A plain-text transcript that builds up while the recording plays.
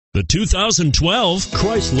The 2012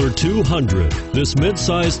 Chrysler 200. This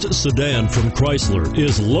mid-sized sedan from Chrysler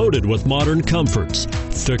is loaded with modern comforts.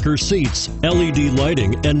 Thicker seats, LED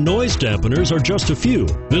lighting, and noise dampeners are just a few.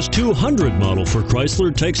 This 200 model for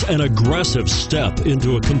Chrysler takes an aggressive step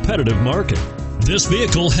into a competitive market. This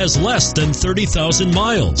vehicle has less than 30,000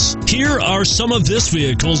 miles. Here are some of this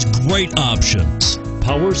vehicle's great options: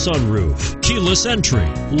 power sunroof, keyless entry,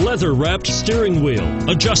 leather-wrapped steering wheel,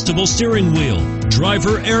 adjustable steering wheel,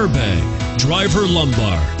 driver airbag, driver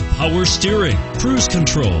lumbar, power steering, cruise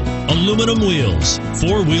control, aluminum wheels,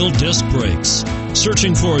 four-wheel disc brakes.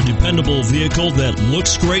 Searching for a dependable vehicle that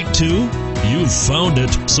looks great too? You've found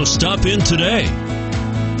it, so stop in today.